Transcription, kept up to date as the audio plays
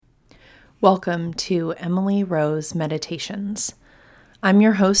Welcome to Emily Rose Meditations. I'm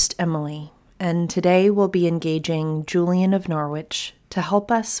your host, Emily, and today we'll be engaging Julian of Norwich to help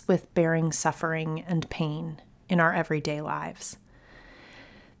us with bearing suffering and pain in our everyday lives.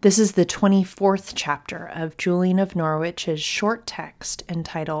 This is the 24th chapter of Julian of Norwich's short text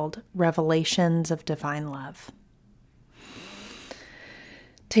entitled Revelations of Divine Love.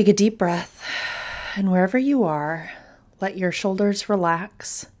 Take a deep breath, and wherever you are, let your shoulders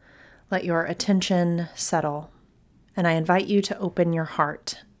relax. Let your attention settle, and I invite you to open your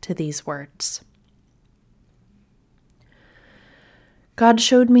heart to these words. God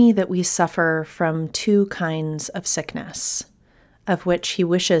showed me that we suffer from two kinds of sickness, of which He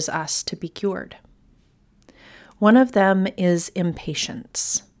wishes us to be cured. One of them is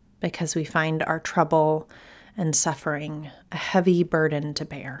impatience, because we find our trouble and suffering a heavy burden to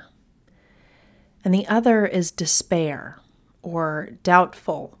bear. And the other is despair, or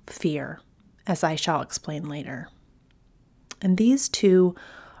doubtful fear, as I shall explain later. And these two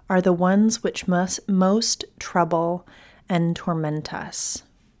are the ones which most trouble and torment us,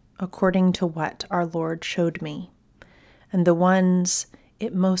 according to what our Lord showed me, and the ones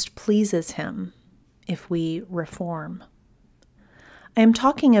it most pleases Him if we reform. I am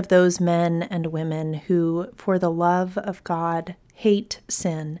talking of those men and women who, for the love of God, hate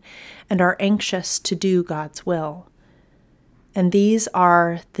sin and are anxious to do God's will. And these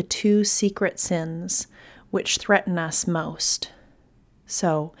are the two secret sins which threaten us most.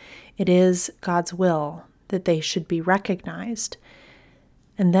 So it is God's will that they should be recognized,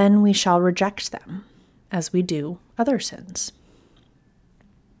 and then we shall reject them, as we do other sins.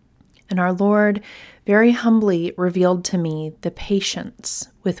 And our Lord very humbly revealed to me the patience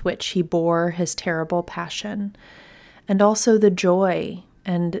with which He bore His terrible passion, and also the joy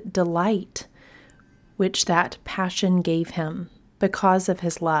and delight which that passion gave Him because of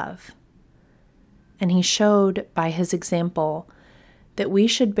His love. And He showed by His example that we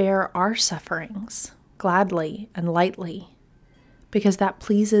should bear our sufferings gladly and lightly, because that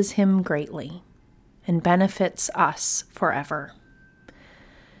pleases Him greatly and benefits us forever.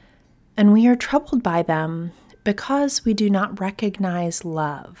 And we are troubled by them because we do not recognize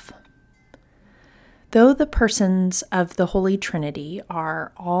love. Though the persons of the Holy Trinity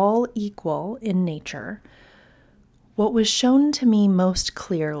are all equal in nature, what was shown to me most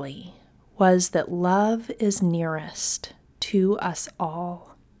clearly was that love is nearest to us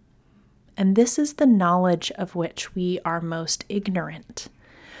all. And this is the knowledge of which we are most ignorant.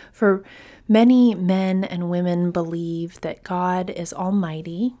 For many men and women believe that God is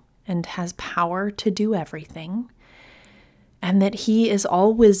almighty and has power to do everything, and that He is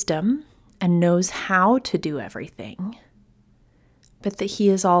all wisdom and knows how to do everything, but that He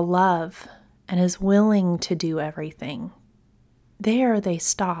is all love and is willing to do everything. There they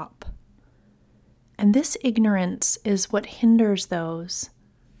stop. And this ignorance is what hinders those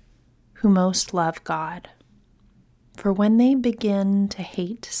who most love God. For when they begin to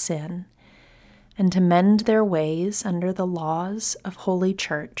hate sin and to mend their ways under the laws of Holy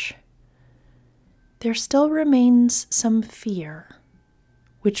Church, there still remains some fear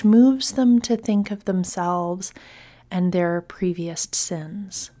which moves them to think of themselves and their previous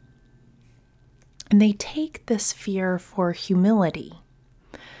sins. And they take this fear for humility.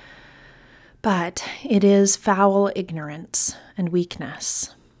 But it is foul ignorance and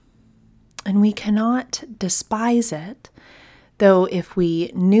weakness. And we cannot despise it, though if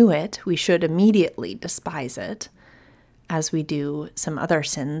we knew it, we should immediately despise it, as we do some other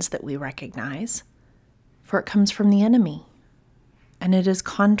sins that we recognize, for it comes from the enemy. And it is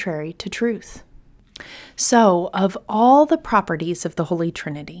contrary to truth. So, of all the properties of the Holy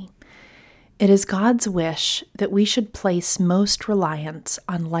Trinity, it is God's wish that we should place most reliance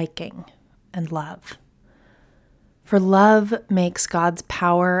on liking and love. For love makes God's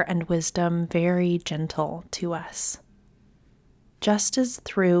power and wisdom very gentle to us. Just as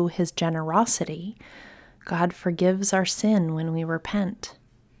through His generosity, God forgives our sin when we repent.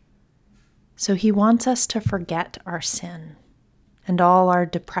 So He wants us to forget our sin and all our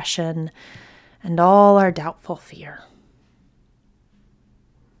depression, and all our doubtful fear.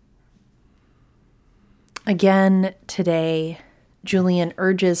 Again, today, Julian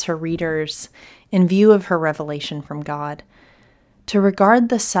urges her readers, in view of her revelation from God, to regard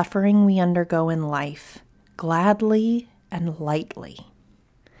the suffering we undergo in life gladly and lightly.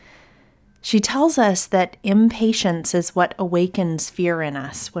 She tells us that impatience is what awakens fear in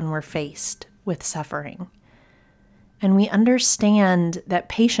us when we're faced with suffering. And we understand that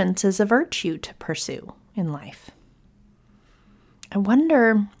patience is a virtue to pursue in life. I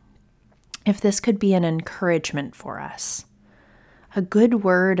wonder if this could be an encouragement for us, a good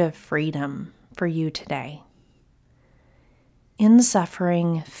word of freedom for you today. In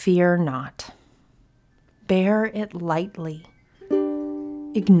suffering, fear not. Bear it lightly.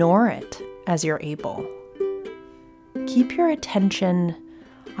 Ignore it as you're able. Keep your attention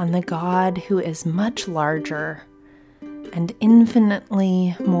on the God who is much larger and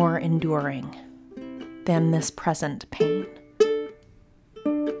infinitely more enduring than this present pain.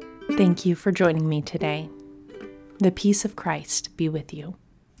 Thank you for joining me today. The peace of Christ be with you.